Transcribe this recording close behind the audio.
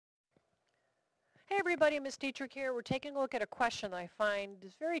Hey everybody, Ms. Dietrich here. We're taking a look at a question that I find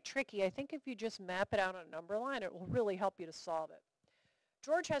is very tricky. I think if you just map it out on a number line, it will really help you to solve it.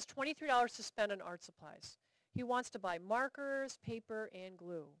 George has $23 to spend on art supplies. He wants to buy markers, paper, and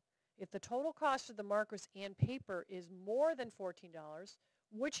glue. If the total cost of the markers and paper is more than $14,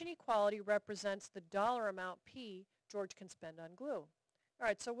 which inequality represents the dollar amount P George can spend on glue? All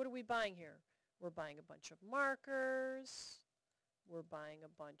right, so what are we buying here? We're buying a bunch of markers, we're buying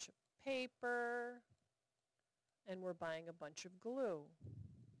a bunch of paper, and we're buying a bunch of glue.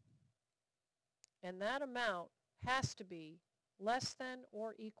 And that amount has to be less than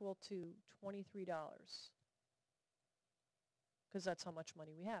or equal to $23, because that's how much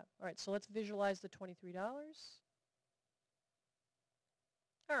money we have. All right, so let's visualize the $23.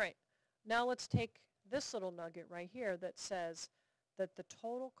 All right, now let's take this little nugget right here that says that the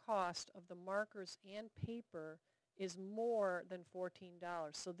total cost of the markers and paper is more than $14.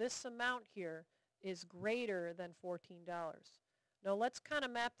 So this amount here is greater than $14. Now let's kind of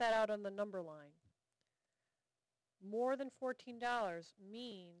map that out on the number line. More than $14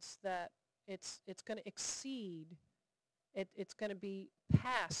 means that it's going to exceed, it's going to be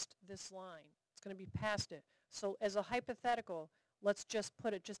past this line. It's going to be past it. So as a hypothetical, let's just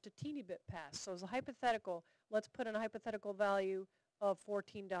put it just a teeny bit past. So as a hypothetical, let's put in a hypothetical value of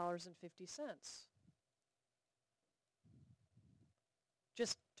 $14.50.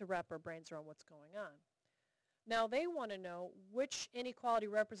 Just to wrap our brains around what's going on. Now they want to know which inequality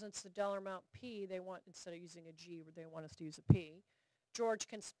represents the dollar amount P they want, instead of using a G, they want us to use a P, George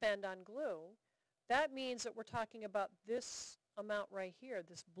can spend on glue. That means that we're talking about this amount right here,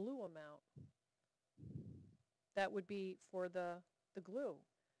 this blue amount. That would be for the glue.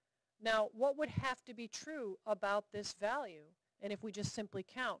 Now what would have to be true about this value? And if we just simply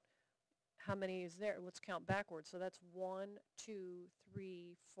count, how many is there? Let's count backwards. So that's 1, 2,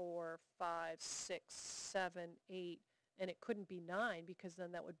 3, 4, 5, 6, 7, 8, and it couldn't be 9 because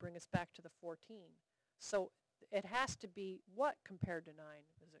then that would bring us back to the 14. So it has to be what compared to 9?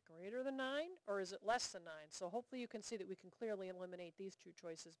 Is it greater than 9 or is it less than 9? So hopefully you can see that we can clearly eliminate these two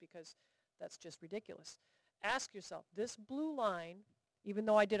choices because that's just ridiculous. Ask yourself, this blue line, even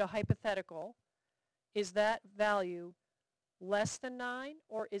though I did a hypothetical, is that value less than 9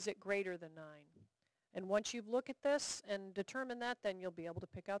 or is it greater than 9? And once you've looked at this and determined that, then you'll be able to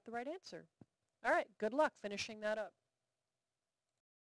pick out the right answer. All right, good luck finishing that up.